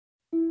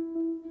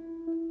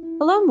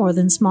Hello, More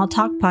Than Small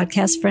Talk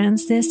podcast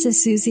friends. This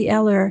is Susie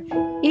Eller.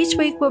 Each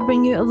week we'll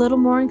bring you a little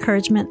more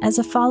encouragement as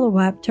a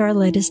follow-up to our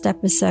latest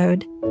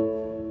episode.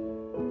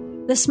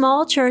 The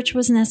small church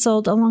was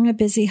nestled along a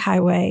busy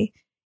highway.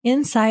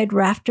 Inside,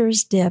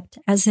 rafters dipped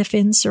as if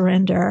in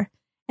surrender.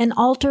 An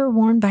altar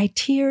worn by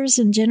tears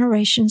and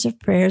generations of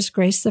prayers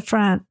graced the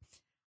front.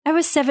 I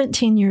was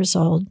 17 years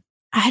old.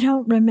 I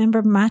don't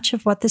remember much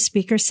of what the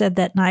speaker said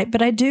that night,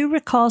 but I do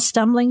recall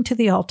stumbling to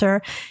the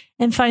altar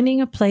and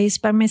finding a place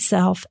by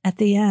myself at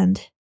the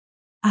end.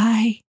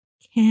 I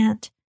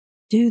can't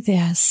do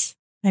this,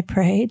 I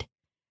prayed.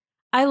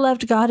 I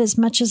loved God as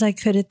much as I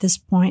could at this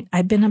point.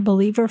 I'd been a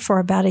believer for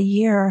about a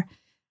year.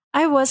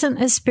 I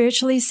wasn't as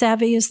spiritually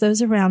savvy as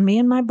those around me,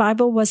 and my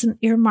Bible wasn't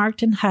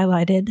earmarked and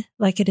highlighted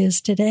like it is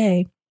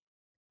today.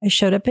 I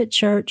showed up at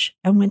church.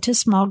 I went to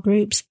small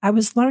groups. I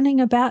was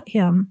learning about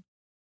Him.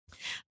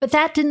 But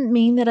that didn't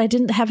mean that I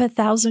didn't have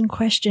 1,000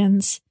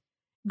 questions.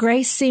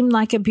 Grace seemed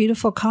like a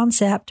beautiful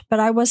concept, but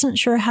I wasn't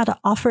sure how to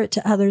offer it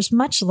to others,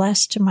 much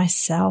less to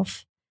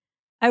myself.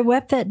 I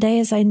wept that day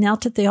as I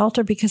knelt at the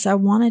altar because I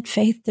wanted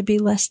faith to be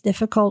less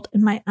difficult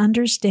and my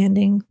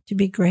understanding to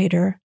be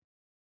greater.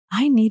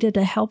 I needed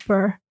a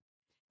helper.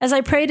 As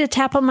I prayed, a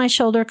tap on my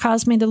shoulder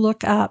caused me to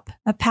look up.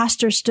 A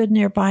pastor stood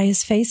nearby,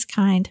 his face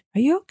kind.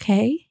 "Are you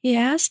okay?" he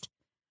asked.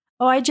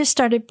 "Oh, I just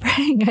started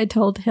praying," I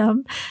told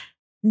him.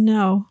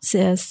 "No,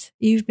 sis,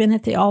 you've been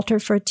at the altar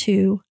for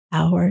 2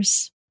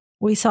 hours.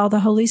 We saw the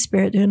Holy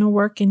Spirit doing a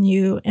work in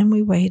you, and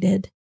we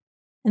waited."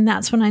 And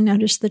that's when I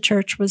noticed the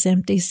church was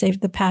empty,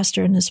 save the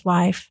pastor and his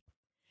wife.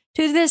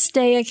 To this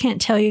day, I can't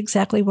tell you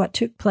exactly what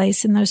took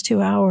place in those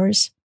 2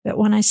 hours, but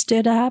when I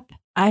stood up,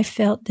 I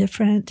felt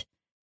different.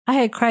 I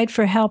had cried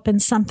for help,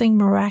 and something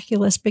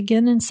miraculous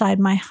began inside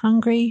my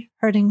hungry,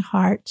 hurting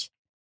heart.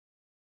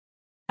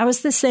 I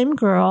was the same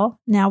girl,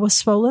 now with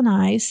swollen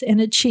eyes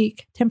and a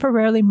cheek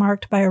temporarily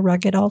marked by a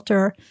rugged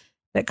altar,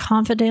 but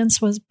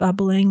confidence was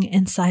bubbling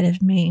inside of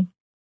me.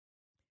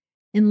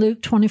 In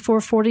Luke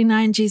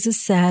 24:49, Jesus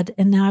said,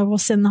 "And now I will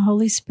send the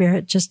Holy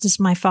Spirit just as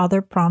my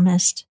Father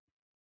promised."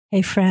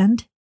 Hey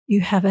friend,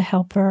 you have a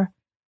helper,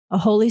 a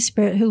Holy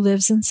Spirit who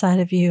lives inside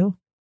of you.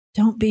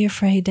 Don't be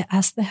afraid to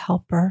ask the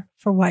helper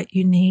for what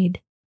you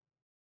need.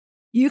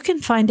 You can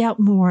find out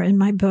more in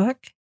my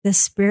book, The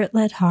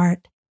Spirit-Led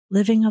Heart,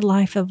 Living a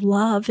Life of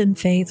Love and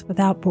Faith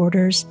Without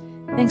Borders.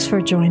 Thanks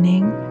for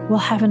joining. We'll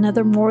have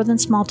another More Than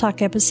Small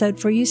Talk episode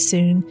for you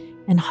soon.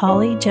 And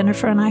Holly,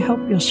 Jennifer, and I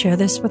hope you'll share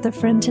this with a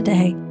friend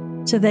today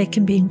so they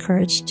can be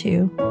encouraged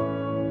too.